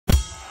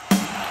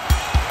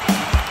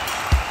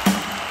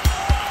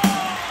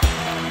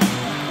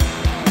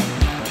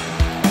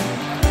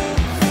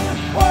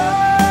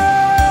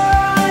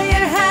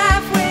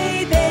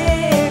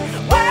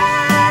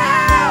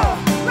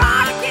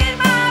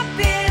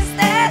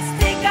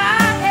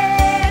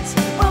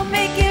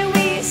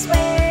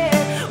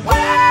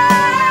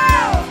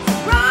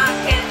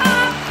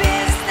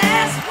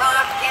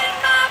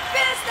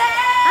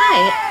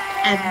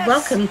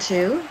Welcome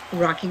to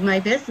Rocking My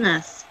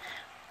Business.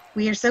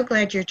 We are so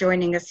glad you're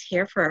joining us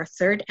here for our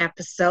third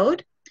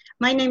episode.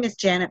 My name is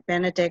Janet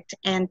Benedict,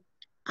 and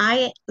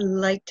I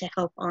like to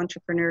help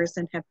entrepreneurs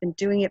and have been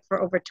doing it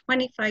for over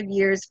 25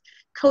 years,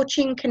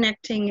 coaching,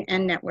 connecting,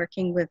 and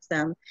networking with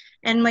them.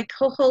 And my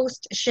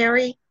co-host,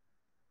 Sherry,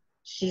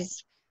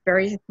 she's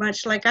very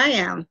much like I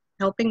am,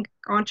 helping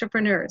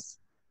entrepreneurs.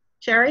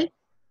 Sherry?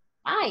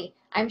 Hi,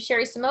 I'm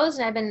Sherry Simoes,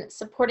 and I've been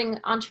supporting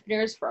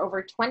entrepreneurs for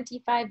over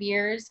 25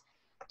 years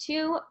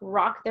to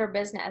rock their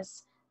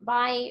business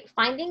by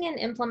finding and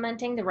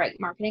implementing the right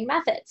marketing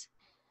methods.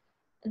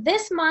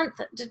 This month,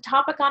 the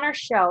topic on our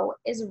show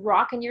is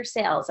Rockin' Your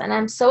Sales, and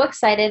I'm so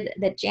excited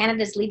that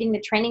Janet is leading the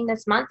training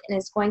this month and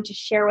is going to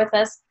share with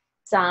us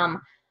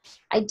some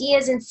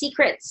ideas and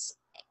secrets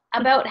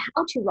about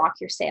how to rock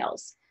your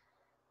sales.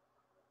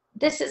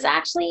 This is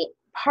actually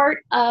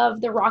part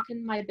of the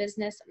Rockin' My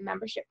Business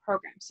membership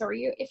program. So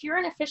if you're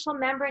an official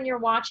member and you're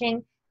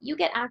watching, you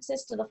get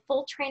access to the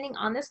full training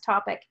on this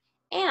topic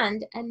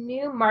and a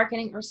new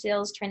marketing or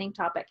sales training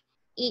topic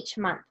each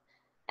month,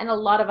 and a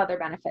lot of other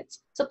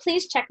benefits. So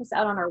please check us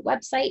out on our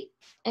website.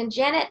 And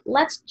Janet,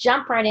 let's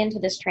jump right into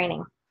this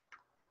training.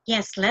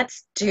 Yes,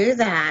 let's do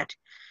that.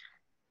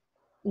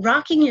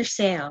 Rocking your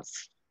sales.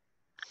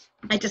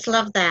 I just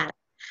love that.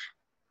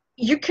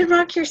 You can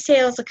rock your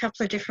sales a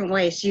couple of different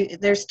ways.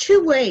 There's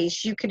two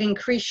ways you could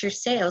increase your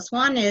sales.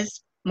 One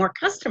is more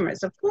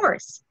customers, of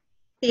course.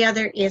 The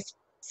other is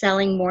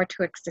selling more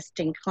to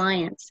existing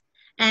clients.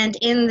 And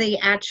in the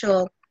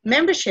actual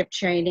membership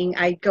training,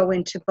 I go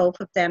into both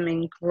of them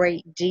in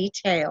great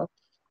detail.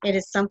 It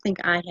is something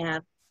I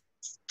have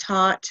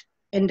taught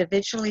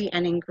individually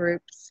and in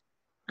groups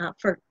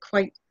for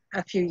quite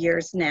a few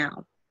years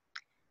now.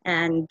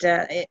 And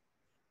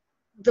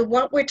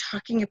what we're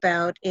talking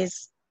about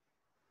is,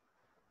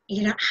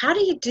 how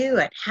do you do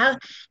it?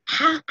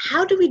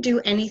 How do we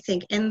do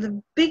anything? And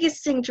the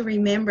biggest thing to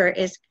remember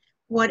is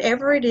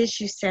whatever it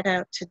is you set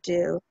out to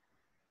do,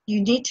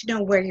 you need to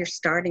know where you're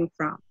starting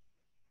from.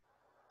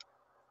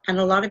 And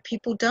a lot of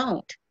people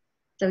don't.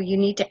 So you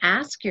need to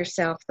ask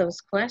yourself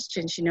those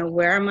questions.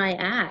 Where am I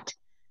at?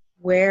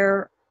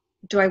 Where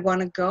do I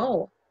want to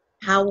go?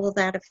 How will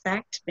that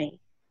affect me?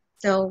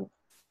 So,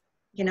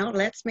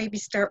 let's maybe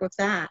start with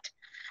that.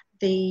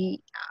 The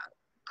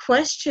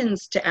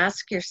questions to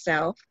ask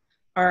yourself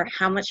are,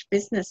 how much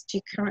business do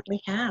you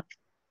currently have?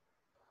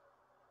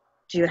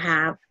 Do you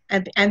have,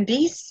 and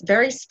be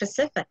very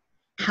specific.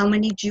 How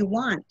many do you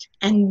want?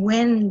 And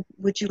when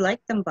would you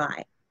like them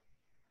by?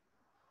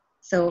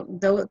 So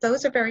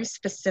those are very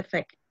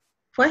specific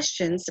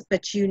questions,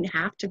 but you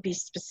have to be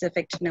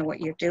specific to know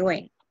what you're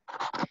doing.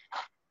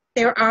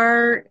 There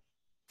are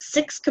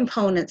 6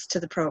 components to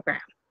the program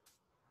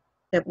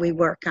that we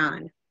work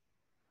on.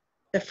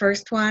 The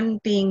first one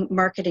being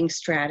marketing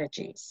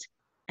strategies.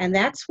 And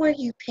that's where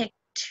you pick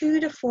 2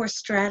 to 4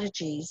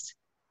 strategies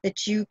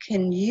that you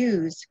can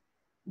use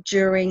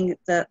during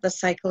the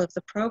cycle of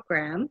the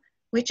program,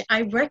 which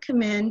I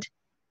recommend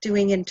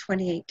doing in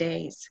 28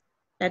 days.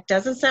 That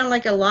doesn't sound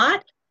like a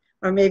lot,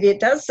 or maybe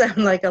it does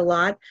sound like a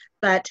lot,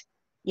 but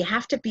you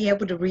have to be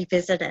able to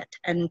revisit it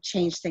and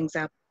change things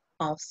up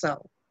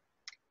also.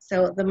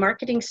 So the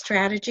marketing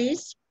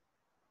strategies,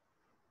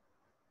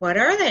 what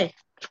are they?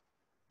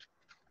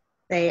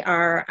 They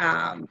are,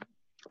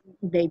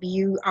 maybe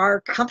you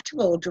are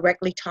comfortable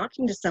directly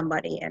talking to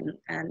somebody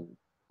and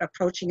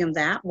approaching them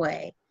that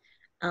way.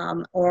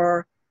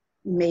 Or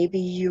maybe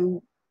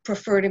you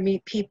prefer to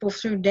meet people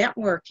through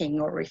networking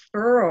or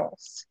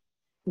referrals.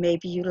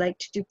 Maybe you like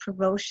to do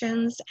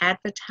promotions,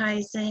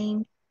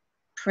 advertising,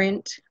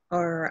 print,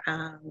 or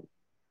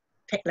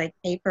like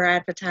paper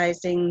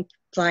advertising,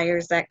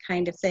 flyers, that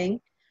kind of thing.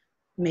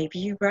 Maybe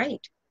you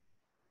write.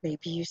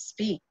 Maybe you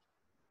speak.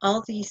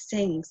 All these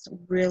things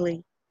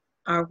really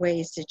are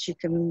ways that you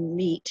can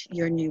meet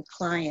your new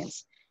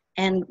clients.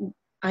 And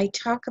I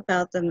talk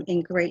about them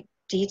in great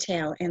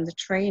detail in the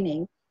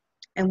training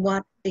and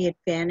what the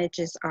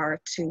advantages are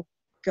to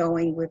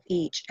going with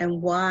each.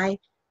 And why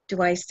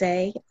do I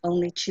say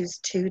only choose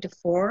 2 to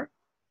 4?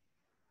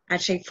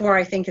 Actually, 4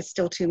 I think is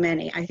still too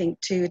many. I think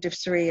 2 to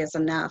 3 is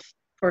enough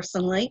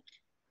personally,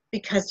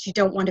 because you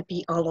don't want to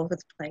be all over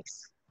the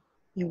place.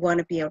 You want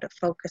to be able to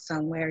focus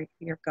on where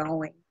you're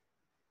going.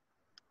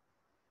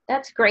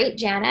 That's great,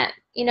 Janet.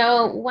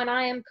 When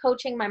I am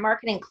coaching my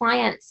marketing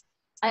clients,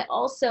 I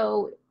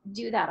also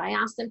do that. I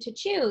ask them to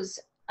choose,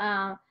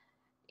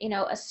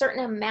 a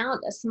certain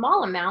amount, a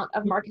small amount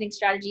of marketing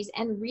strategies,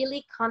 and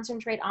really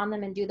concentrate on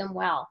them and do them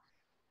well.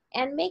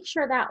 And make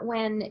sure that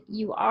when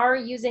you are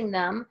using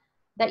them,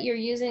 that you're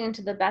using them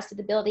to the best of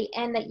the ability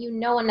and that you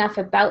know enough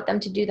about them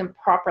to do them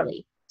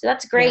properly. So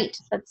that's great.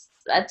 Yeah.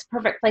 That's a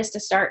perfect place to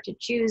start, to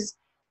choose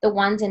the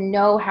ones and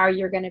know how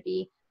you're going to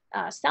be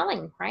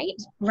selling, right?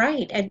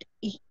 Right. And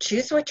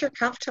choose what you're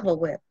comfortable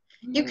with.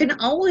 Mm-hmm. You can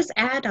always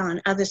add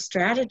on other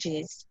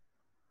strategies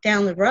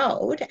down the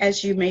road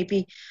as you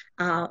maybe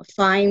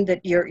find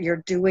that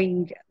you're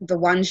doing the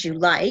ones you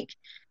like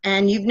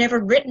and you've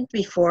never written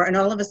before, and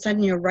all of a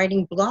sudden you're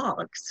writing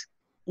blogs.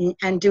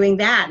 and doing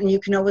that. And you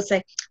can always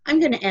say, I'm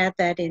going to add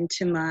that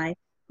into my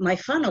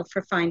funnel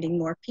for finding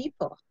more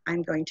people.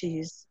 I'm going to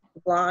use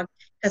the blog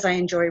because I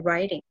enjoy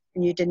writing,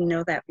 and you didn't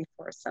know that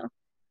before. So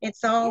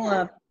it's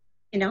all,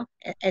 Yeah,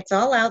 it's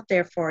all out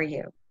there for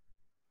you.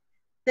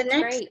 The that's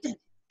next great.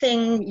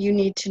 thing you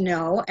need to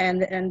know,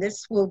 and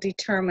this will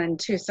determine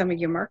too some of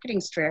your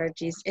marketing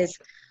strategies, is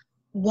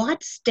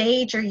what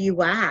stage are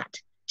you at?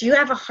 Do you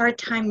have a hard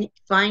time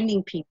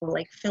finding people,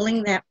 like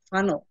filling that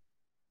funnel?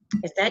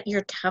 Is that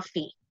your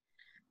toughie?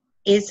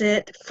 Is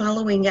it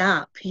following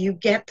up? You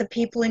get the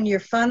people in your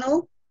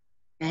funnel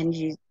and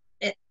you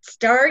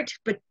start,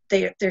 but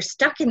they're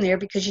stuck in there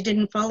because you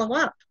didn't follow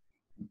up.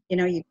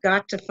 You've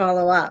got to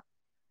follow up.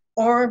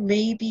 Or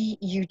maybe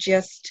you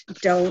just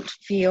don't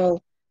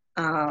feel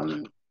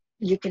um,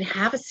 you can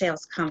have a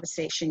sales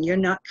conversation. You're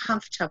not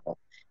comfortable.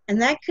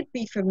 And that could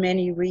be for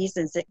many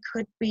reasons. It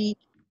could be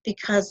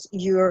because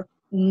you're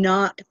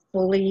not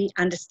fully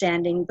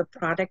understanding the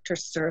product or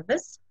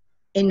service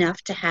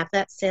enough to have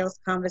that sales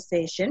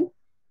conversation.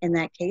 In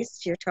that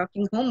case, you're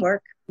talking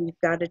homework. You've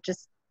got to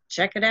just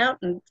check it out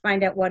and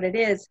find out what it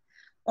is.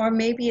 Or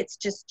maybe it's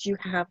just you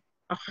have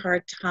a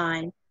hard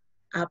time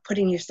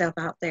putting yourself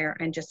out there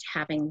and just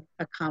having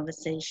a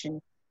conversation.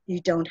 You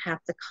don't have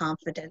the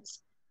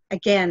confidence.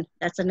 Again,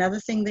 that's another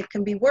thing that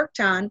can be worked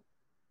on,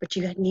 but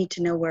you need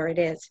to know where it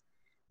is.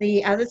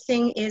 The other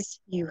thing is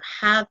you've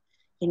got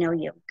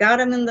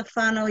them in the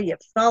funnel, you've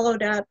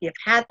followed up, you've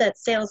had that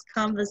sales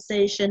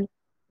conversation.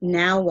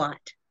 Now what?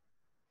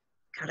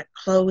 Got to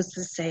close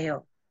the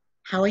sale.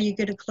 How are you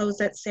going to close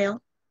that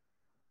sale?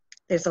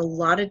 There's a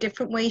lot of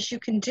different ways you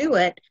can do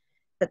it,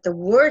 but the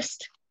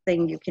worst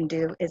thing you can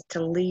do is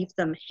to leave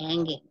them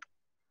hanging.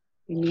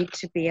 You need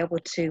to be able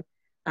to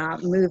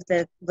move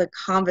the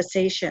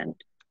conversation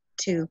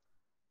to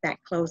that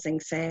closing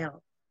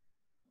sale.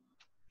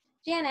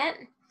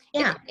 Janet,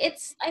 Yeah,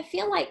 I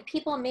feel like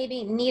people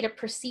maybe need a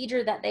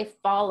procedure that they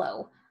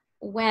follow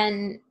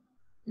when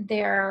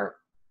they're,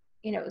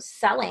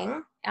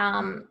 selling.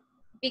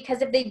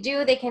 Because if they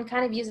do, they can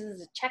kind of use it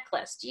as a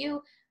checklist. Do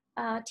you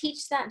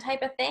teach that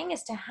type of thing,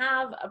 is to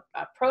have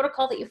a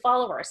protocol that you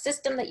follow or a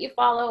system that you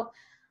follow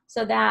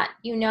so that,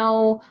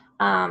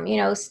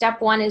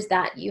 step one is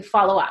that you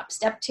follow up.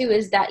 Step two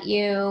is that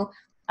you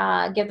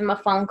give them a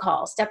phone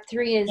call. Step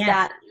three is yes,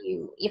 that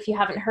if you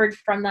haven't heard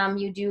from them,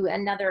 you do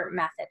another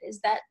method. Is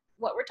that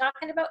what we're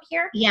talking about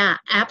here? yeah,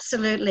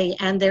 absolutely.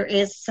 And there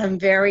is some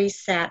very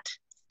set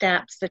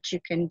steps that you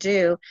can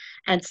do,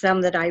 and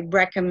some that I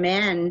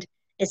recommend,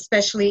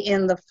 especially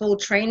in the full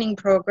training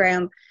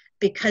program,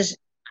 because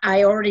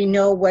I already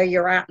know where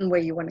you're at and where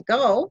you want to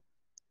go.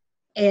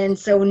 And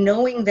so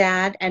knowing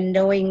that and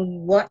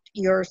knowing what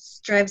your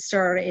strengths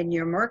are in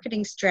your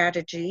marketing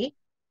strategy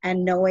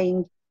and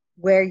knowing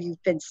where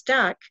you've been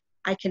stuck,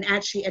 I can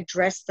actually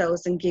address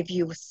those and give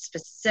you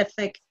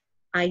specific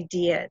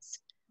ideas.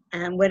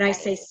 And when I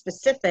say Right.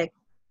 specific,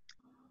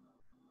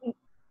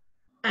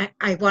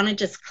 I want to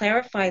just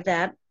clarify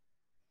that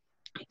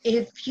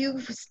if you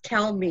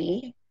tell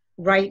me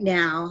right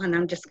now, and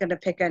I'm just going to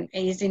pick an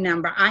easy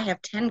number, I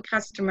have 10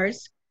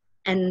 customers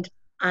and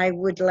I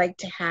would like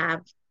to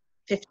have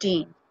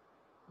 15.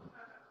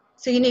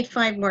 So you need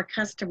 5 more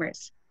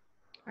customers,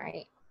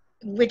 Right.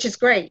 which is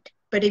great.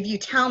 But if you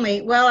tell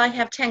me, well, I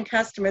have 10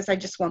 customers, I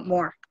just want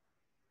more,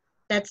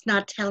 that's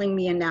not telling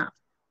me enough.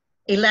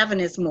 11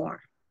 is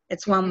more.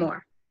 It's one Mm-hmm.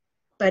 more.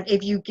 But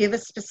if you give a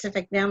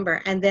specific number,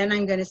 and then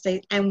I'm going to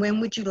say, and when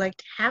would you like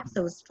to have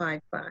those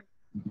 5 by?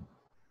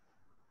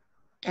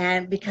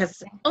 And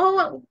because, Okay.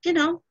 oh,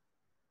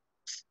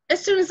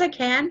 as soon as I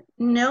can.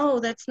 No,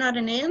 that's not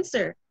an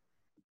answer.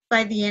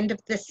 By the end of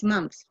this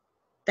month,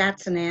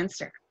 that's an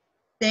answer.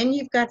 Then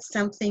you've got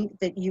something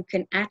that you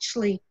can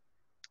actually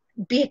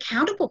be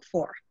accountable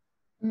for.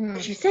 Mm-hmm.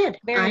 As you said,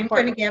 Very I'm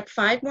going to important. get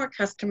 5 more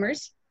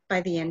customers by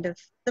the end of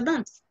the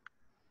month.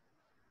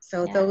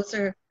 So Yeah. those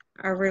are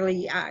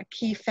really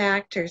key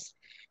factors.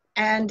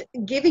 And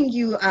giving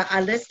you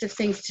a list of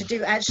things to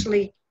do,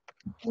 actually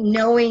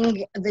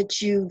knowing that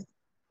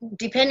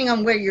depending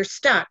on where you're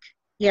stuck,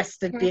 yes,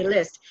 there'd be a Mm-hmm.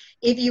 list.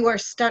 If you are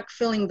stuck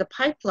filling the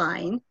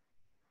pipeline,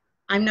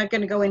 I'm not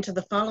going to go into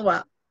the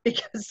follow-up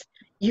because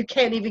you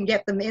can't even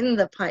get them in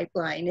the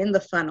pipeline, in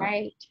the funnel.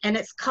 Right. And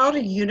it's called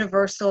a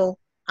universal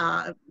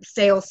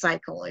sales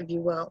cycle, if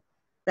you will.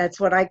 That's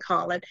what I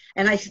call it.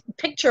 And I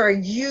picture a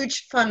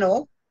huge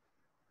funnel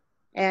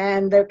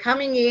and they're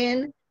coming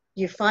in,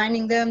 you're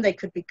finding them. They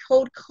could be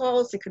cold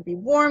calls, they could be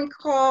warm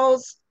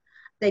calls,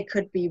 they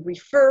could be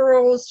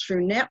referrals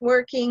through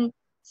networking,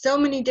 so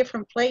many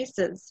different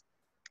places.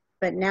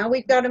 But now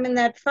we've got them in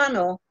that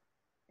funnel.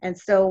 And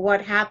so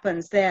what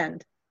happens then?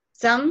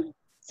 Some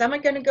some are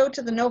going to go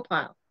to the no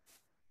pile.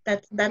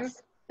 That's Mm-hmm.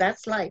 that's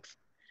that's life.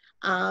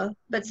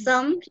 But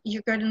some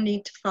you're going to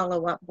need to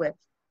follow up with,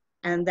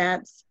 and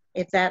that's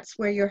if that's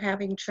where you're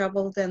having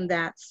trouble, then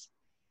that's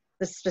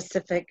the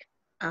specific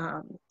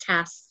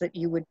tasks that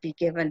you would be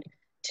given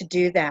to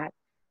do that,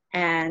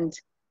 and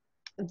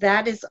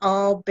that is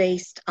all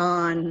based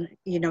on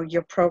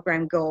your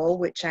program goal,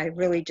 which I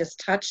really just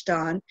touched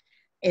on.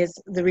 is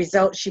the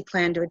results you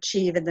plan to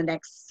achieve in the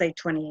next, say,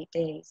 28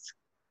 days,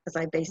 because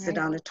I base it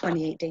Right. on a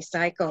 28-day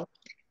cycle.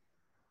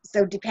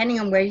 So depending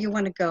on where you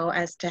want to go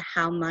as to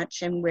how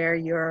much and where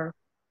your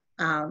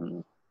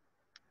um,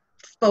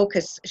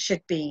 focus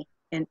should be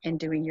in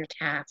doing your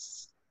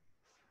tasks.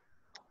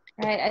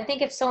 Right. I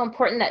think it's so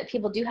important that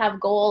people do have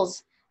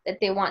goals that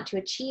they want to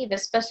achieve,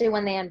 especially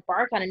when they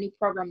embark on a new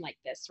program like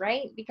this,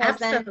 right? Because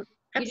then Absolutely.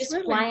 you just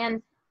Absolutely. fly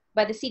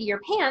by the seat of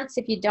your pants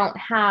if you don't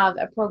have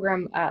a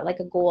program like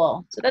a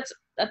goal. So that's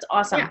Yeah.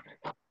 awesome.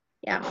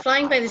 Yeah.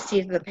 Flying by the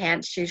seat of the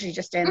pants usually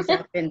just ends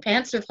up in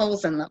pants with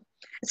holes in them.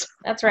 So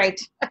That's right.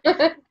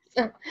 I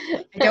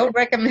don't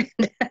recommend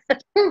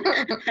that.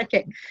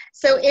 Okay.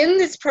 So in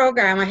this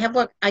program, I have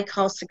what I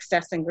call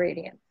success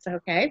ingredients.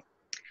 Okay.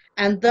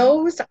 And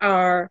those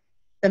are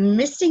the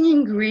missing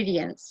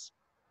ingredients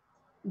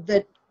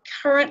that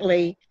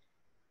currently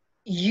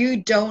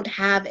you don't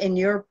have in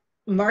your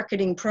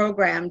marketing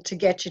program to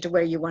get you to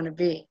where you want to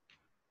be.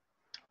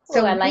 Oh,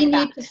 So I we like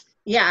that. need to,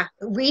 yeah,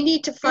 we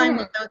need to find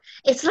what those,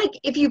 it's like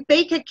if you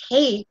bake a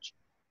cake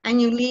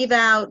and you leave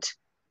out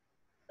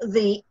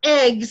the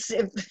eggs,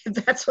 if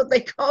that's what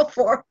they call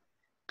for,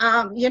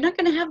 you're not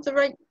going to have the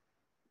right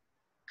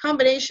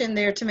combination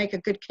there to make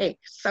a good cake.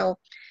 So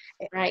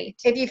Right.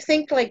 if you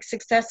think like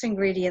success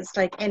ingredients,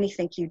 like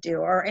anything you do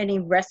or any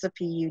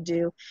recipe you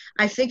do,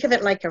 I think of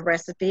it like a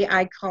recipe.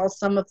 I call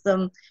some of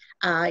them,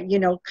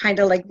 kind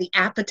of like the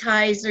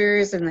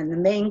appetizers and then the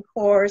main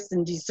course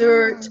and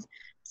dessert. Mm.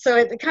 So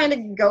it kind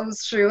of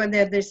goes through, and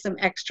then there's some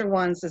extra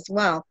ones as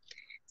well.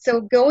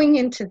 So going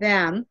into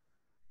them,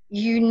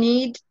 you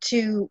need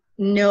to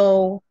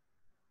know,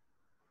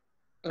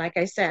 like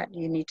I said,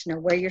 you need to know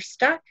where you're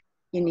stuck.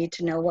 You need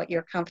to know what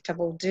you're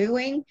comfortable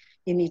doing.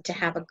 You need to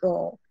have a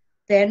goal.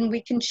 Then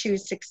we can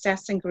choose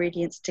success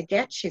ingredients to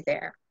get you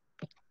there.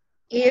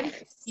 If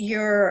Nice.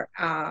 your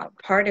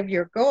part of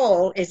your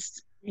goal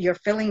is you're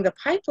filling the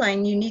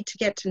pipeline, you need to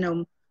get to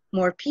know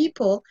more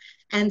people.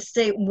 And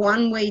say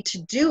one way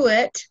to do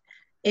it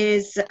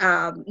is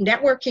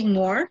networking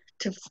more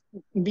to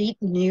meet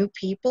new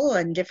people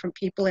and different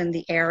people in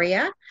the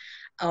area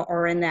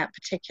or in that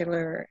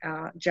particular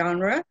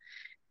genre.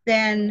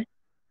 Then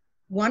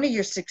one of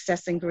your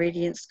success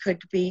ingredients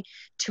could be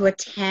to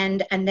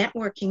attend a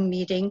networking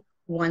meeting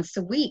once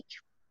a week.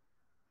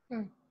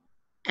 Hmm.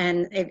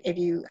 And if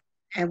you,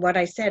 and what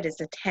I said is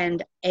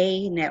attend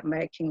a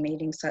networking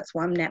meeting. So it's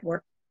one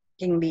networking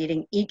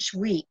meeting each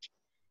week,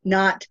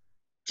 not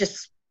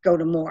just go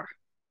to more,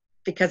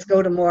 because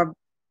go to more,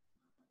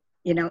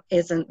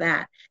 isn't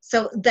that.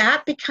 So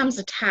that becomes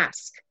a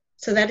task.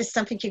 So that is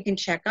something you can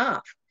check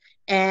off.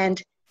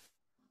 And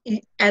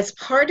as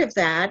part of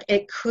that,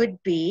 it could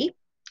be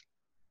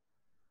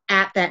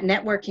at that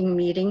networking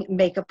meeting,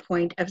 make a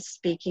point of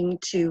speaking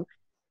to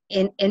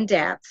in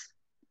depth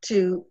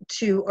to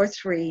 2 or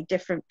 3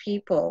 different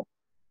people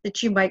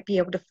that you might be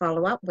able to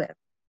follow up with.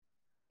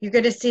 You're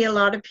going to see a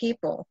lot of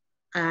people,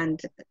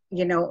 and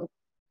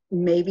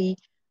maybe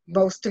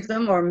most of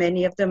them or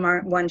many of them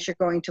aren't ones you're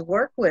going to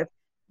work with,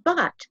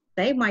 but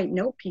they might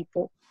know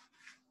people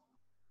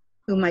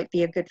who might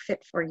be a good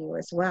fit for you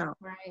as well.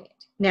 Right.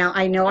 Now,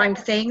 I know I'm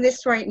saying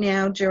this right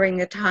now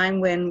during a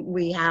time when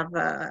we have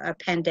a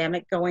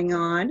pandemic going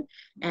on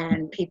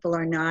and people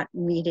are not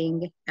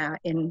meeting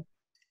in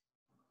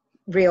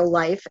real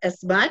life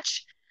as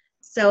much.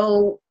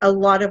 So a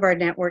lot of our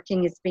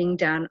networking is being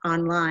done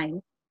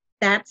online.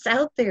 That's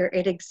out there.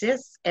 It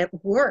exists. It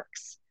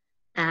works.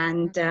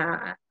 And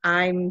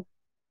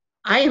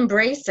I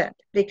embrace it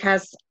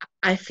because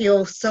I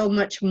feel so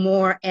much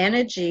more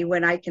energy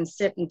when I can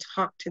sit and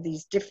talk to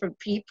these different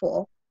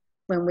people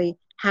when we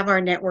have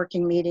our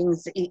networking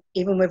meetings,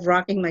 even with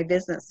Rocking My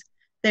Business.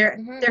 They're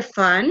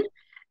fun.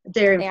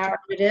 They're They are.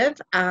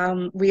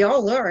 informative. We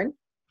all learn,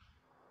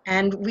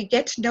 and we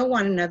get to know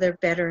one another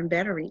better and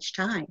better each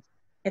time.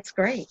 It's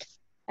great.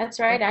 That's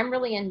right. I'm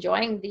really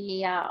enjoying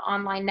the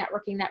online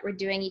networking that we're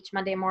doing each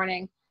Monday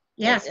morning.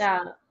 It Yes.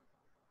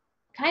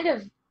 kind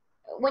of,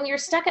 when you're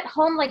stuck at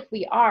home like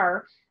we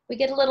are, we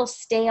get a little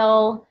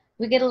stale,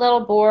 we get a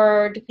little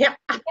bored, Yep.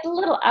 we get a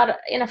little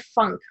in a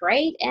funk,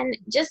 right? And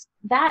just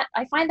that,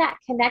 I find that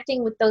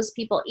connecting with those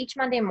people each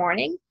Monday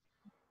morning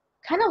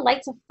kind of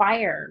lights a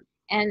fire,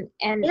 and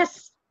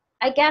Yes.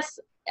 I guess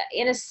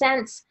in a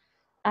sense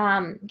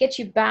get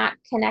you back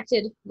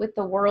connected with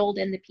the world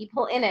and the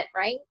people in it,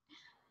 right?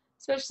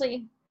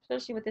 Especially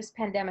with this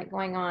pandemic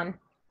going on.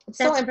 It's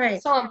That's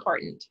right. so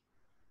important.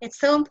 It's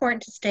so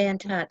important to stay in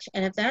touch.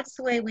 And if that's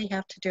the way we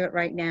have to do it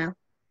right now,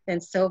 then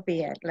so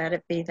be it. Let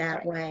it be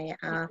that Right.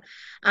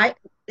 way.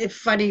 It's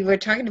funny, we're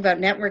talking about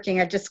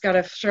networking. I just got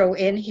to throw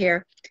in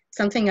here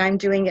something I'm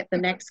doing at the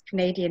next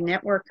Canadian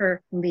Networker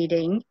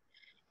meeting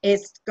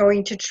is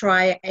going to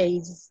try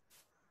a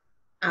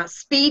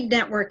speed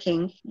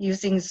networking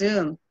using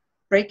Zoom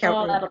breakout Oh,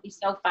 room. that'll be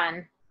so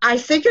fun. I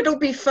think it'll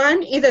be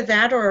fun, either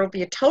that or it'll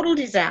be a total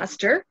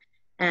disaster.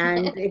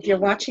 And if you're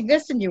watching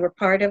this and you were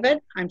part of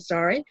it, I'm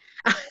sorry.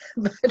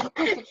 But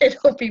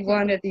it'll be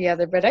one or the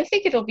other. But I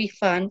think it'll be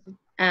fun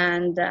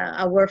and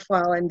a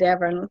worthwhile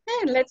endeavor. And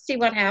let's see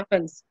what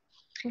happens.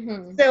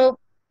 Mm-hmm. So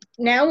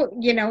now,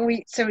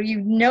 so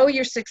you know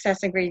your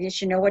success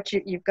ingredients, you know what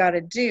you've got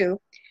to do.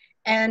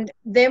 And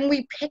then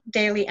we pick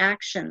daily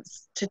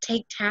actions to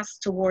take tasks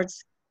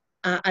towards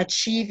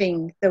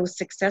achieving those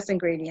success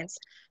ingredients.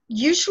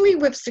 Usually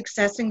with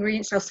success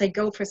ingredients, I'll say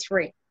go for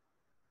 3.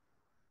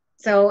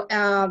 So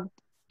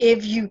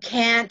if you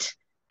can't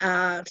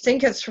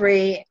think of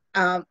 3,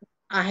 I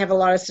have a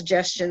lot of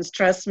suggestions.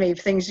 Trust me,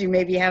 things you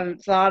maybe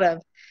haven't thought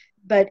of.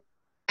 But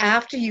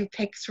after you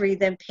pick 3,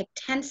 then pick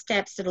 10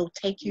 steps that'll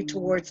take you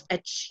towards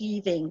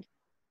achieving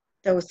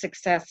those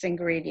success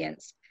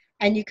ingredients.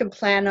 And you can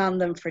plan on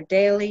them for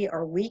daily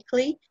or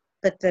weekly.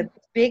 But the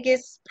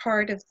biggest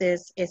part of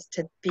this is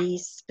to be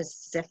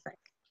specific.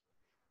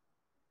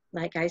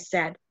 Like I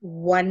said,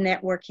 1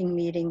 networking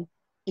meeting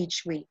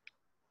each week.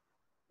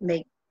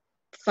 Make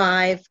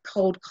 5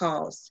 cold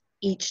calls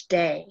each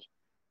day.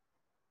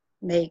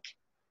 Make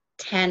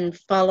 10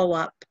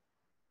 follow-up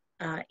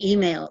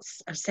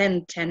emails, or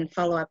send 10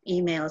 follow-up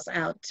emails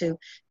out to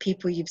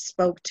people you've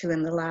spoke to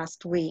in the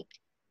last week.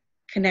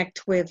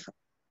 Connect with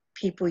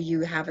people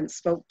you haven't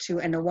spoke to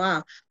in a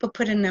while, but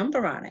put a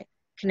number on it.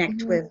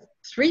 Connect with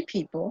 3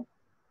 people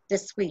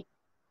this week.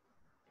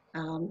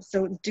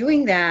 So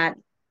doing that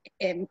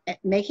and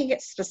making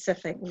it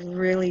specific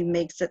really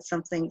makes it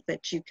something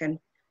that you can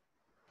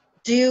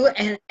do,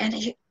 and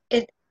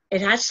it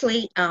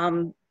actually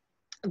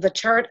the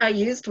chart I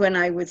used when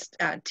I was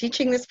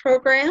teaching this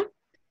program,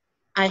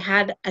 I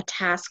had a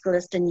task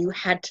list and you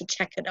had to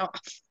check it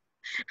off.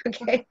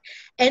 Okay.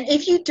 And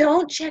if you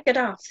don't check it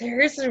off, there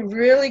is a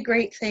really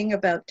great thing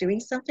about doing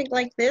something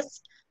like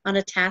this on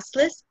a task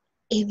list.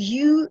 If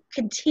you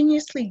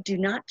continuously do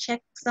not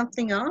check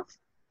something off,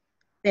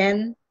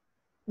 then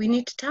we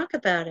need to talk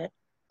about it,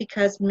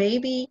 because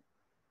maybe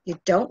you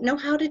don't know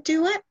how to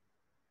do it.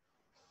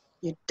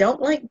 You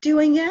don't like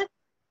doing it.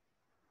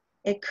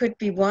 It could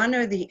be one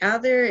or the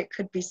other. It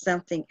could be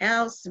something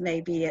else.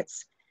 Maybe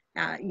it's,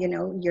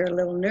 you're a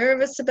little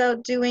nervous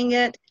about doing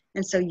it.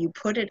 And so you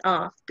put it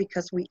off,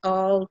 because we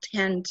all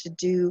tend to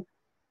do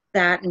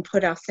that and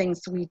put off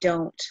things we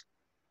don't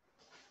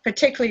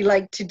particularly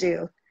like to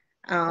do.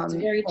 That's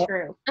very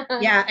true.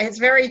 Yeah, it's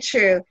very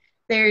true.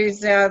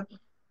 There's a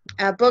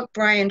book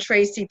Brian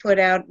Tracy put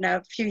out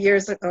a few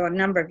years ago, a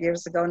number of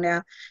years ago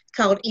now,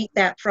 called Eat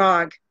That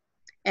Frog.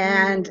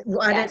 And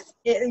Yes.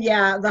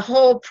 The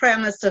whole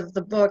premise of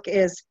the book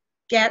is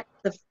get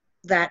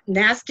that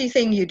nasty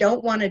thing you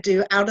don't want to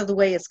do out of the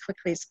way as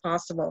quickly as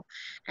possible.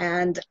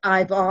 And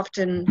I've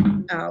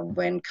often,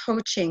 when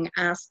coaching,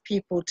 asked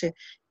people to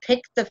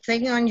pick the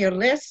thing on your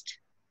list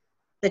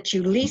that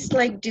you least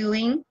like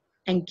doing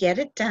and get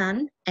it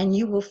done, and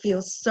you will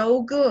feel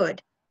so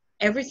good.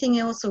 Everything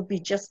else will be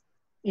just,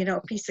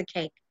 a piece of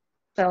cake.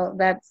 So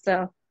that's,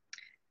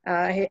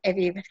 if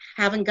you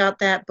haven't got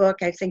that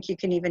book, I think you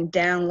can even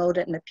download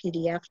it in a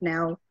PDF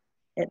now.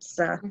 It's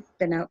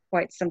been out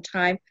quite some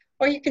time,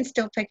 or you can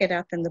still pick it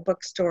up in the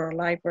bookstore or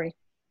library.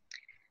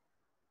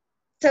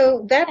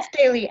 So that's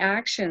daily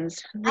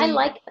actions. I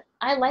like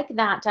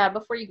that.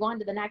 Before you go on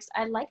to the next,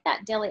 I like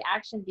that daily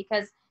action,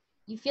 because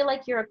you feel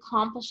like you're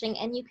accomplishing,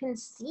 and you can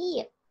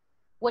see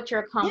what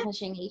you're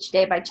accomplishing each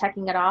day by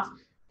checking it off.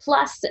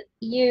 Plus,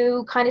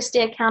 you kind of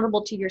stay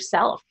accountable to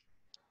yourself,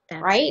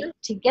 right? True.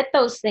 To get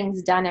those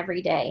things done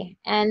every day.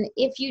 And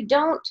if you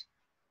don't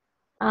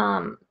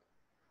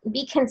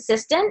be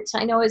consistent,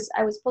 I know as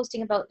I was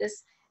posting about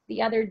this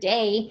the other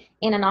day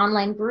in an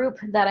online group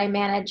that I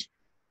manage,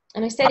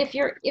 and I said, if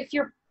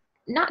you're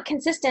not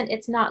consistent,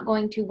 it's not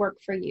going to work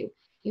for you.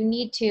 You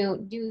need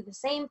to do the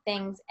same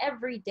things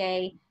every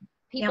day.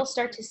 People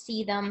start to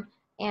see them,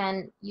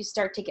 and you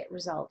start to get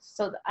results.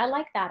 So I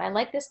like that. I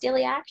like this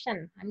daily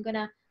action. I'm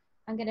gonna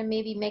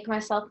maybe make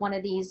myself one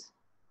of these,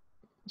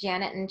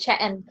 Janet, and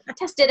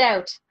test it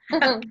out.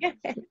 Okay.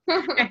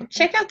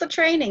 Check out the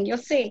training. You'll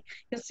see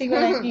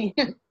what I mean.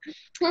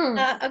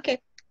 Okay.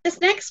 This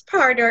next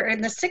part, or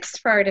in the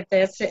 6th part of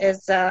this,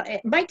 is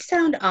it might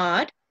sound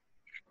odd,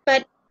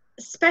 but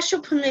special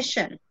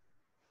permission.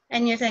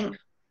 And you think,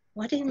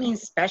 what do you mean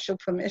special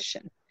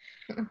permission?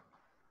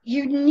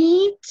 You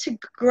need to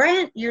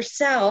grant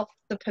yourself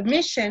the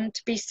permission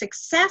to be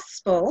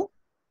successful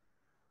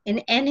in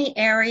any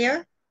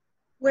area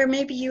where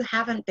maybe you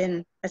haven't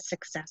been as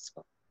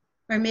successful,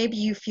 or maybe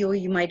you feel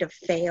you might have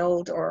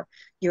failed, or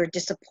you're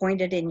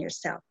disappointed in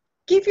yourself.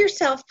 Give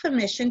yourself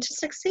permission to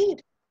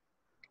succeed.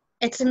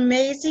 It's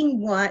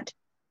amazing what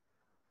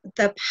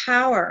the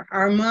power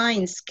our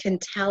minds can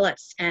tell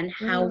us, and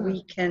how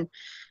we can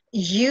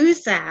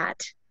use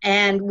that.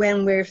 And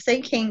when we're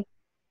thinking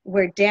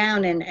we're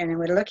down, and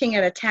we're looking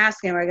at a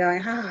task and we're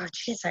going, oh,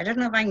 geez, I don't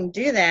know if I can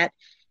do that.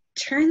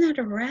 Turn that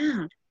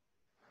around.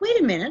 Wait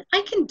a minute,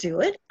 I can do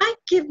it. I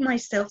give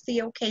myself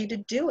the okay to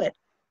do it,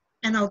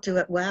 and I'll do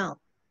it well.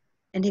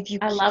 And if you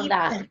I love keep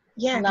that.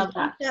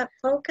 keep that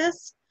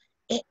focus,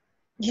 it,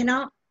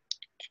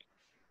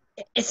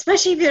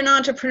 especially if you're an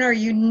entrepreneur,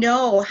 you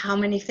know how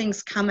many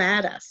things come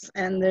at us,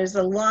 and there's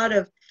a lot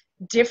of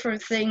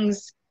different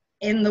things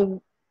in the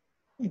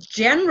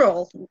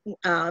general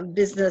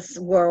business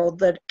world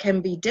that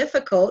can be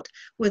difficult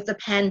with the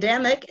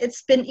pandemic,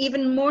 it's been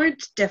even more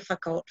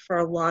difficult for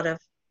a lot of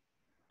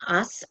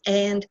us.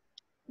 And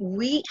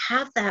we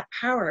have that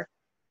power.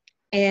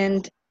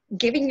 And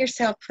giving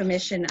yourself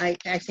permission, I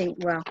think,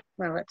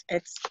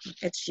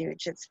 it's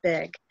huge. It's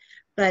big.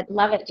 But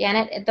Love it,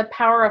 Janet. The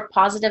power of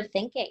positive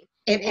thinking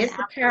it and is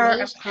the power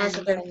of affirmations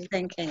positive and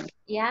thinking.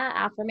 yeah,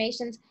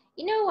 affirmations.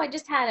 You know, I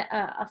just had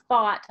a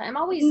thought. I'm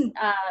always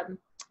Mm,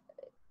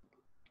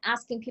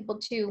 asking people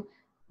to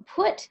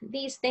put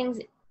these things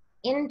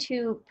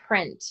into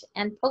print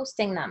and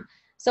posting them.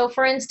 So,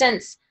 for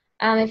instance,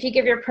 if you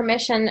give your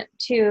permission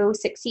to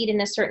succeed in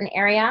a certain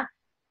area,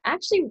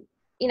 actually,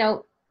 you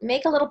know,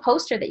 make a little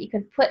poster that you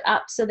can put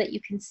up so that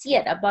you can see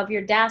it above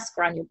your desk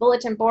or on your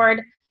bulletin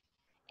board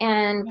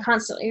and yeah,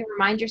 constantly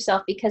remind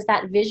yourself, because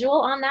that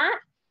visual on that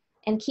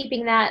and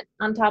keeping that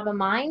on top of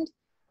mind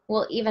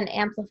will even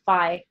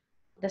amplify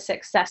the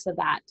success of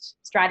that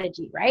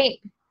strategy, right?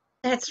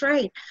 that's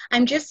right.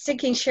 I'm just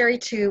thinking, Sherry,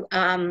 to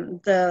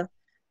the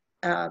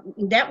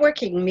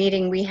networking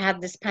meeting we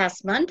had this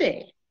past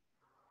Monday,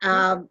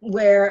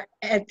 where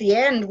at the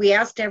end we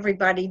asked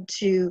everybody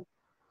to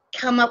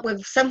come up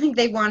with something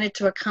they wanted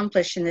to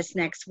accomplish in this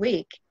next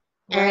week.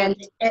 And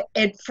Right.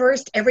 at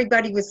first,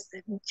 everybody was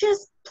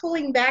just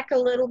pulling back a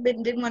little bit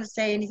and didn't want to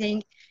say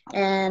anything,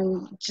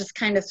 and just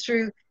kind of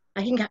threw.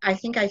 I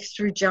think I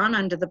threw John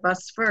under the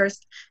bus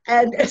first,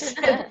 and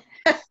said,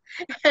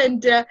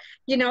 and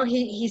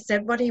he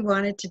said what he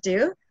wanted to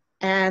do,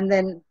 and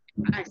then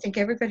I think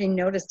everybody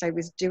noticed I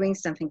was doing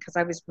something because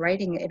I was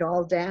writing it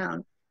all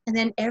down. And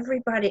then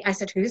everybody, I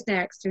said, "Who's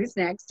next? Who's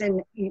next?"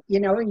 And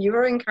you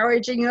were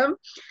encouraging them,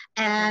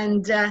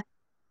 and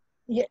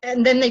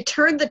and then they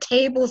turned the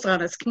tables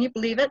on us. Can you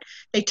believe it?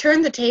 They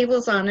turned the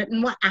tables on it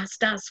and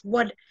asked us,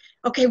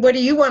 okay, what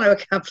do you want to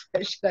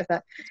accomplish?" I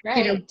thought,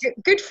 Right.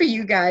 good for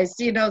you guys.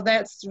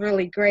 That's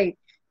really great.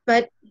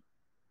 But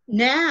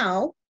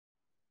now,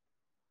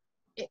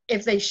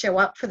 if they show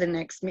up for the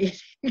next meeting,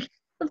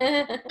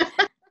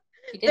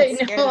 You didn't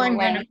they scare know them I'm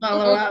going to away.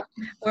 follow up.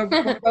 We're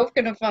both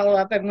going to follow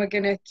up, and we're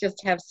going to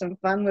just have some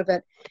fun with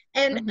it.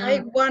 And I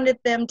Hmm. wanted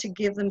them to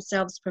give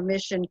themselves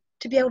permission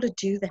to be able to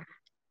do that,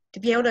 to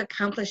be able to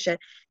accomplish it.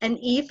 And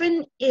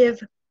even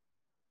if,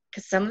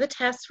 because some of the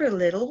tasks were a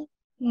little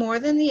more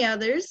than the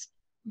others,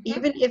 Hmm.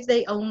 even if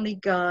they only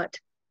got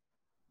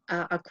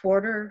a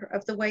quarter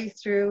of the way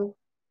through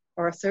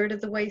or a third of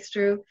the way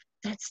through,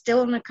 that's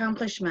still an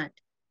accomplishment.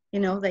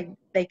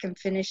 They can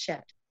finish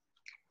it.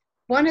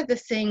 One of the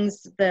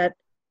things that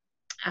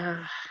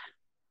uh,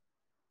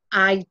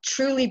 I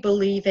truly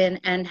believe in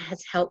and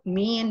has helped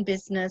me in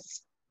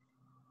business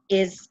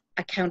is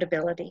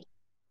accountability.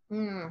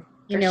 You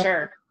For know,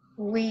 sure.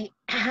 we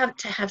have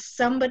to have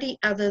somebody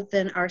other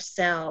than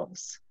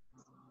ourselves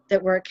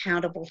that we're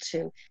accountable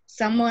to,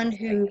 someone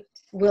who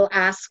will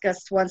ask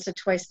us once or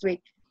twice a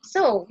week,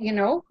 "So,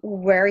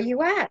 where are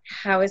you at?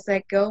 How is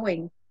that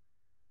going?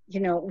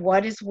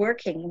 What is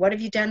working? What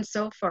have you done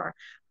so far?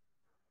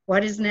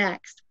 What is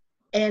next?"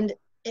 And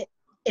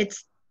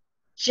it's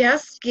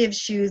just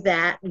gives you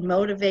that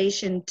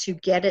motivation to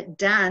get it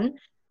done,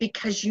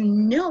 because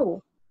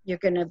you're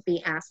going to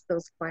be asked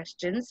those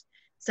questions.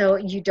 So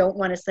you don't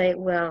want to say,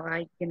 "Well,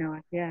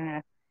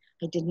 yeah,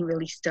 I didn't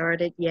really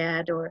start it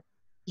yet," or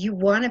you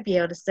want to be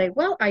able to say,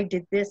 "Well, I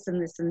did this and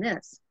this and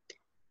this."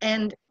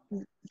 And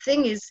the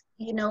thing is,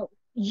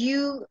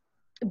 you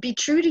be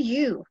true to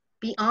you,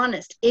 be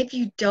honest. If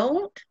you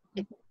don't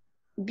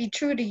be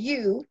true to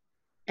you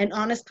and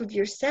honest with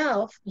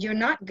yourself, you're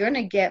not going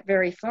to get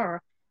very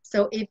far.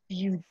 So if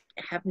you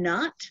have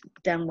not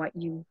done what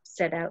you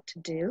set out to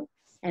do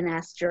and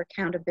asked your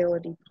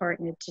accountability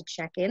partner to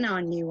check in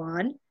on you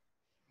on,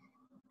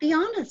 be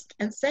honest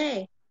and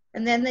say,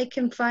 and then they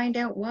can find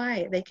out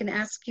why. They can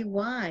ask you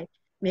why,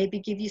 maybe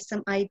give you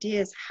some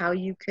ideas how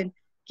you can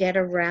get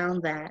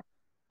around that.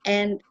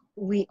 And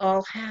we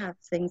all have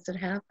things that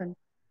happen,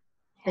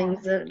 Yeah,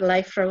 things that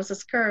life throws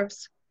us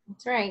curves.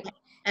 that's right.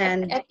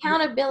 And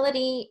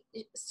Accountability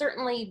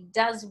certainly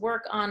does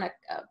work on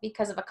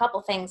because of a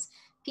couple things.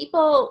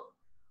 People,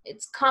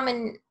 it's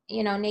common,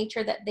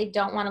 nature that they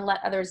don't want to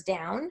let others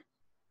down,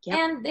 yep,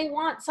 and they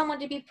want someone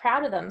to be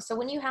proud of them. So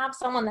when you have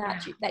someone yeah,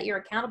 that you're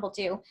accountable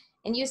to,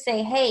 and you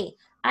say, "Hey,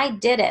 I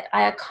did it.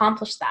 I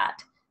accomplished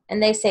that,"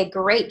 and they say,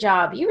 "Great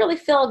job," you really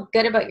feel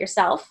good about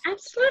yourself,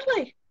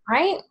 absolutely.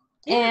 right?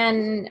 Yeah.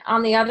 And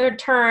on the other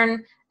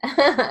turn,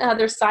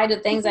 other side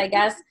of things, I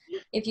guess,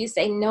 if you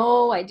say,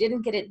 "No, I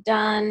didn't get it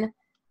done,"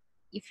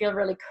 you feel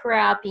really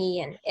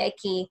crappy and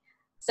icky.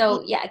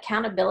 So yeah,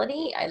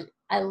 accountability.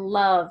 I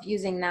love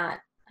using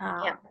that.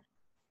 Yeah.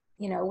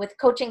 Um, with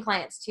coaching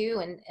clients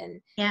too,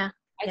 and Yeah.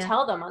 I Yeah.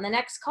 tell them on the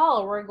next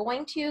call, we're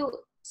going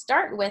to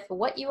start with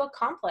what you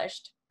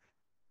accomplished,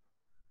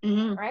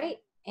 Hmm.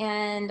 right?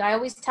 And I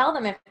always tell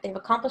them if they've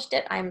accomplished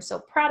it, I'm so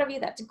proud of you.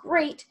 That's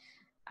great.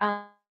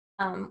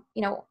 Um,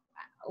 you know,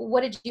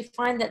 what did you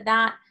find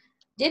that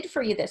did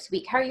for you this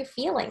week? How are you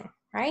feeling?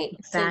 Right?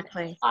 So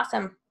Exactly.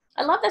 awesome.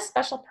 I love this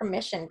special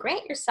permission.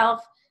 Grant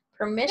yourself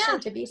permission Yeah.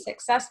 to be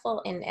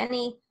successful in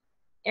any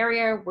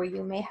area where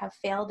you may have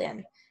failed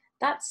in.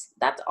 That's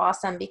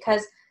awesome,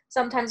 because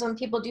sometimes when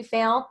people do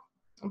fail,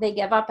 they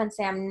give up and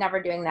say, I'm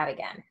never doing that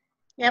again.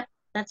 Yep.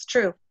 That's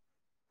true.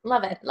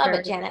 Love it. That's Love it,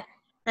 very, Janet.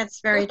 that's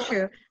very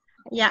true.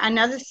 Yeah.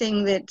 Another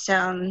thing that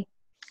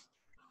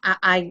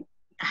I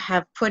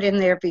have put in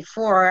there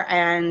before,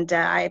 and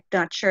I'm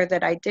not sure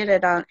that I did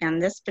it on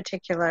this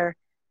particular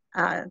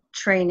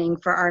training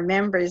for our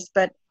members,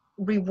 but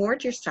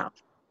reward yourself.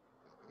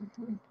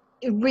 Mhm.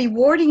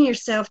 Rewarding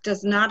yourself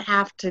does not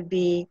have to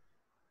be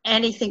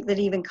anything that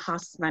even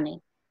costs money.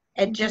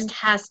 It just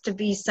Mhm. has to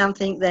be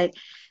something that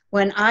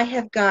when I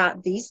have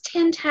got these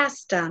 10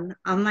 tasks done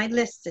on my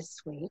list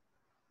this week,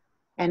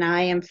 and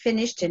I am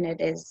finished, and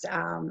it is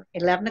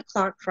 11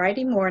 o'clock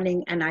Friday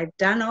morning, and I've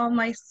done all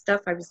my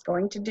stuff I was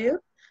going to do,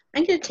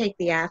 I'm going to take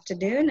the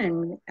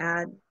afternoon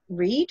and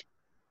read,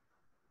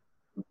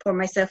 pour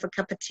myself a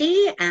cup of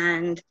tea,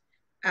 and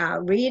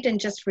read and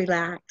just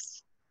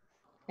relax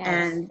Nice.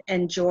 and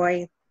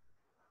enjoy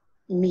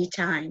me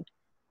time.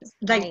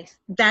 Like, Nice.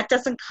 that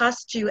doesn't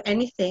cost you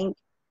anything,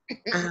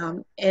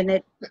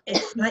 and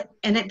it's like,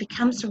 and it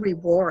becomes a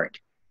reward.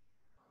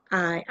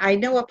 I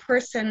know a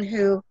person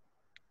who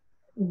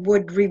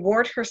would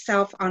reward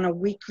herself on a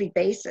weekly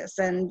basis,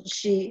 and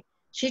she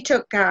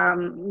took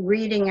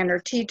reading and her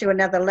tea to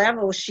another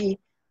level. She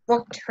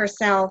booked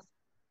herself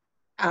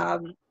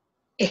um,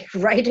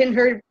 right in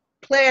her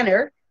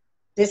planner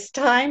this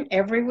time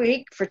every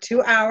week for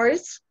 2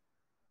 hours,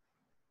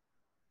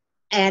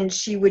 and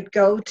she would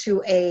go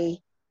to a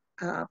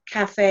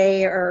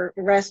cafe or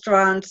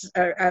restaurant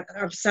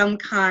of some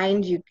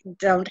kind. You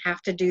don't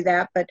have to do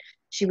that, but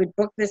she would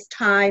book this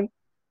time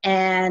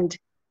and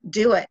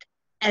do it.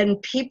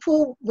 And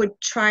people would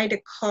try to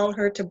call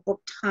her to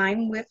book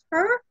time with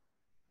her,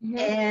 Mhm.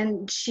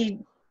 and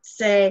she'd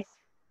say,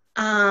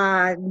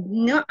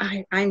 no,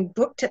 I'm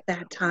booked at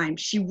that time.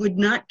 She would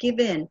not give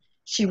in.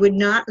 She would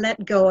not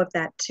let go of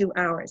that 2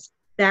 hours.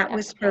 That That's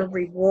was her okay.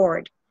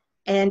 reward.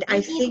 And I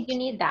think, You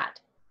need that.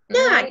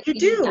 yeah, Right? you You need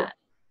do. that.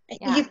 You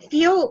Yeah.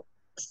 feel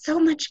so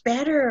much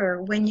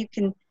better when you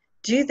can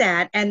do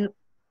that. And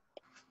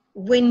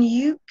when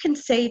you can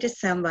say to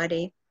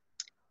somebody,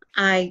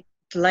 I'd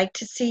like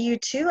to see you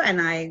too, and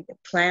I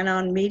plan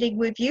on meeting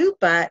with you,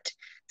 but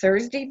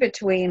Thursday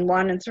between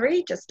 1 and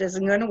 3 just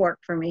isn't going to work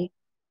for me,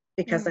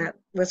 because Mm. that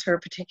was her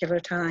particular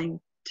time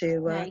to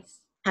Nice.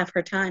 have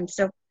her time.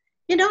 So,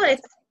 you know,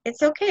 That's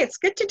it's okay. It's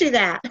good to do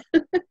that.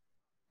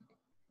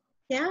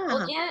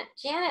 Well, Yeah.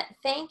 Janet,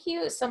 thank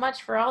you so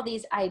much for all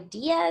these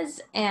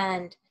ideas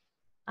and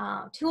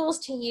tools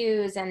to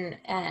use,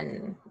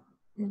 and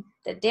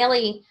the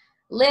daily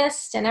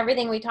list and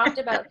everything we talked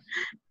about.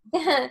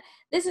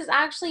 This is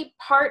actually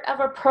part of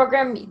a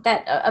program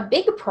that a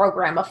big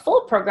program, a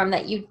full program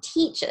that you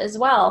teach as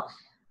well,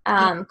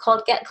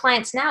 called Get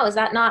Clients Now. Is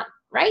that not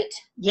right?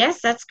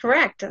 Yes, that's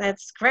correct.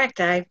 That's correct.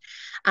 I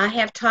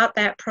have taught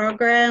that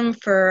program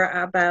for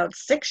about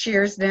 6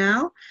 years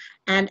now,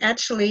 and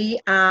actually,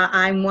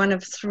 I'm one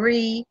of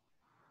three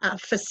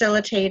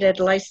facilitated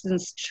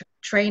licensed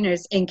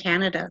trainers in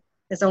Canada.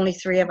 There's only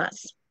three of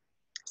us,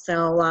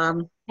 so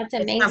That's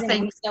it's amazing.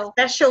 something So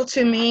special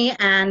to me,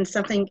 and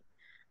something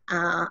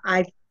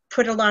I've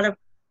put a lot of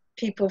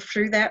people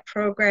through that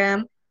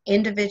program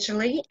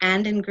individually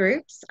and in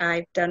groups.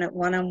 I've done it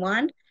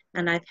one-on-one,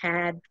 and I've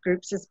had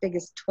groups as big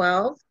as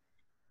 12.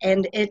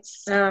 And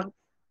it's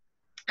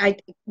I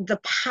the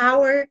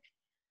power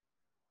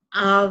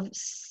of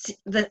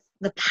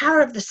the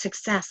power of the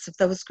success of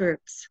those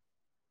groups.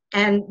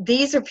 And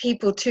these are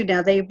people too.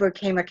 Now they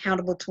became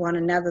accountable to one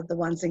another, the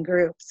ones in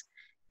groups.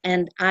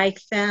 And I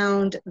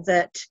found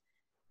that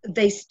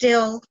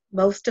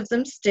most of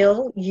them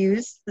still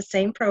use the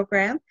same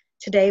program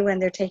today when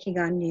they're taking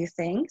on new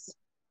things.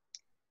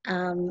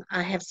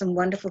 I have some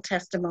wonderful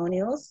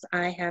testimonials.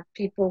 I have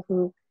people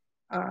who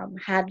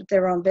had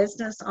their own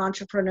business,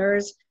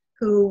 entrepreneurs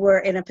who were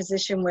in a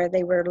position where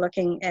they were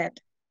looking at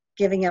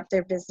giving up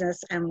their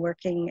business and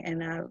working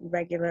in a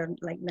regular,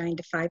 like 9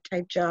 to 5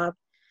 type job.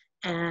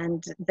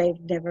 And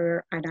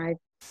and I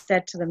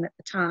said to them at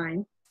the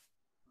time,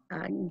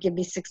 give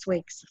me 6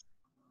 weeks.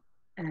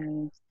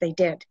 And they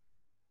did.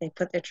 They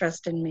put their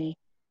trust in me.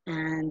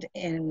 And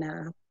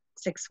in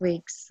 6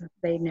 weeks,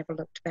 they never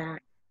looked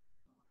back.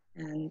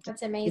 And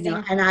that's you know,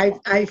 amazing. and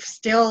I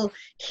still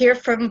hear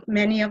from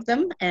many of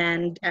them,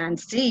 and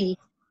see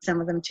some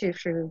of them too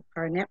through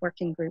our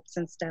networking groups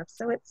and stuff.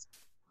 So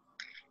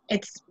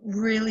it's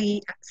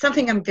really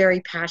something I'm very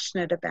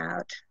passionate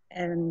about,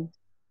 and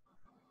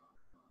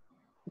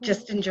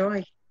just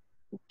enjoy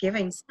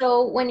giving.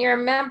 So when you're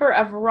a member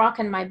of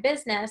Rockin My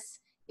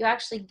Business, you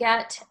actually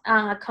get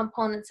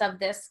components of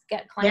this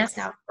Get Clients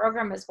Yes, Now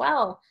program as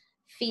well,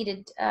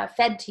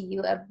 fed to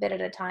you a bit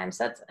at a time.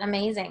 So that's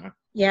amazing.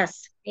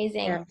 yes,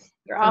 Amazing. yes.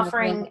 You're Some of one of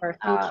offering our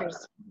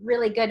features.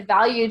 really good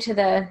value to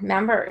the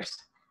members.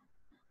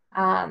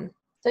 Um,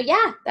 so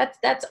yeah,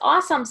 that's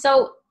awesome.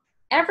 So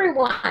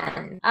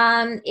everyone,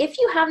 if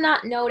you have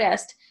not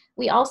noticed,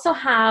 We also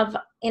have,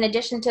 in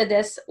addition to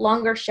this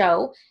longer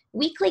show,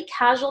 weekly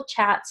casual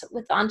chats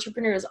with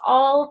entrepreneurs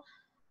all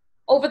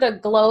over the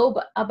globe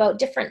about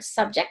different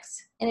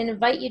subjects, and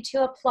invite you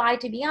to apply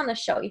to be on the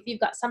show. If you've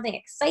got something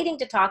exciting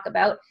to talk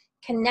about,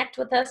 connect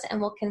with us and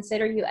we'll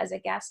consider you as a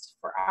guest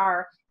for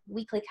our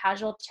weekly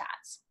casual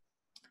chats.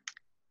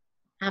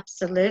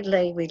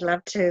 Absolutely. We'd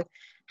love to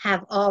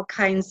have all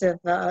kinds of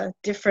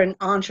different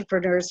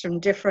entrepreneurs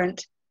from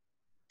different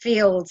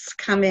fields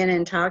come in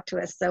and talk to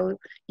us. So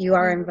you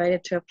are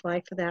invited to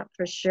apply for that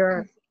for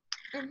sure.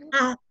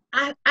 Mm-hmm.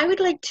 I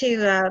would like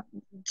to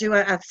do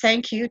a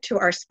thank you to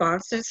our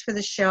sponsors for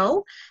the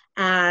show,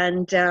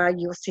 and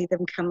you'll see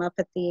them come up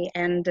at the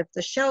end of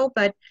the show,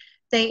 but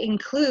they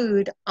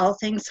include All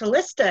Things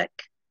Holistic,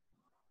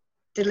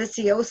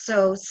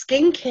 Delicioso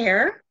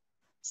Skincare,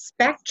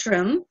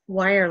 Spectrum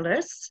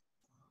Wireless,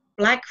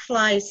 Black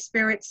Fly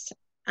Spirits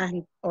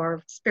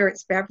or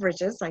Spirits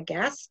Beverages, I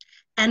guess,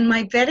 and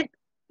my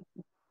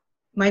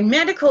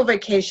medical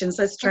vacations.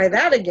 Let's try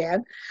that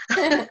again.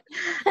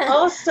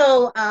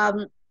 Also,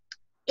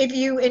 if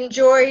you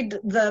enjoyed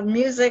the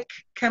music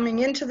coming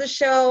into the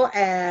show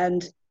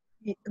and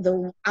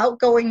the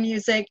outgoing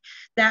music,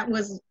 that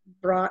was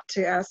brought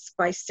to us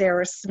by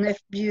Sarah Smith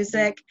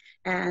Music,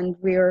 and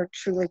we are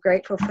truly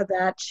grateful for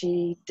that.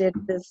 She did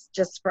this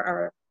just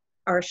for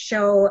our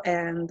show,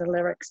 and the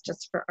lyrics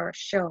just for our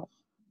show.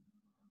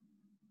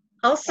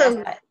 Also,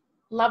 yes, I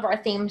love our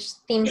theme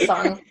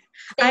song.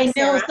 I Thanks,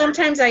 know Sarah.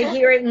 sometimes I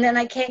hear it and then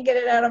I can't get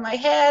it out of my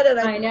head, and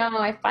I know,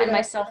 I you find know,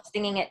 myself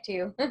singing it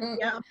too.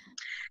 yeah,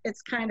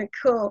 it's kind of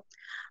cool.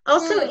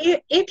 Also,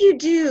 if you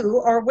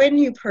do, or when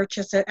you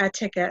purchase a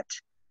ticket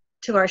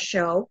to our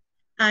show,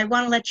 I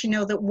want to let you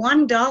know that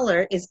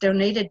 $1 is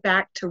donated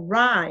back to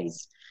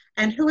Rise.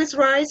 And who is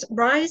Rise?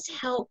 Rise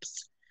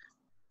helps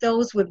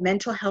those with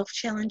mental health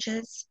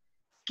challenges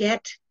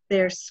get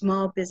their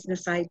small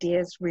business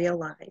ideas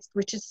realized,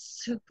 which is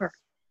super.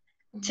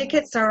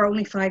 Tickets are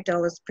only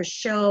 $5 per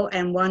show,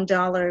 and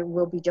 $1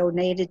 will be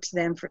donated to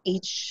them for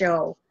each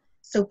show.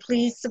 So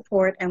please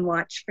support and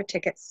watch for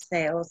ticket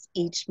sales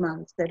each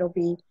month. That'll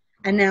be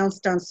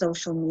announced on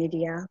social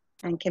media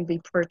and can be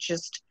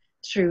purchased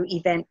through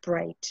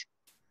Eventbrite.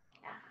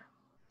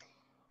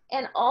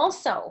 And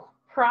also,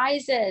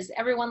 prizes.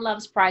 Everyone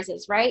loves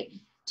prizes, right?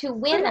 To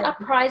win a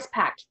prize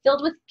pack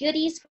filled with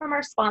goodies from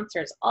our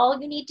sponsors, all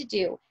you need to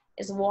do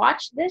is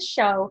watch this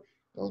show,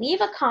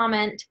 leave a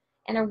comment,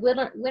 and a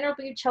winner will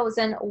be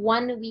chosen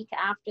 1 week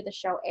after the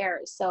show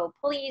airs. So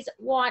please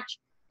watch,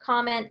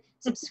 comment,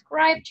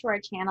 subscribe to our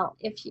channel.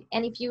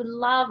 If you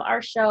love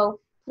our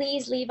show,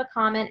 please leave a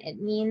comment. It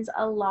means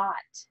a lot.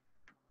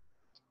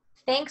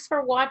 Thanks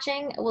for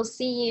watching. We'll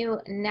see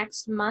you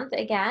next month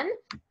again.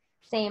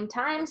 Same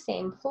time,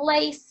 same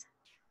place,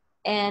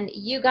 and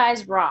you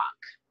guys rock.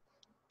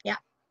 Yeah.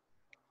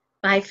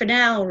 Bye for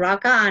now.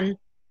 Rock on.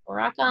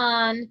 Rock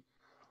on.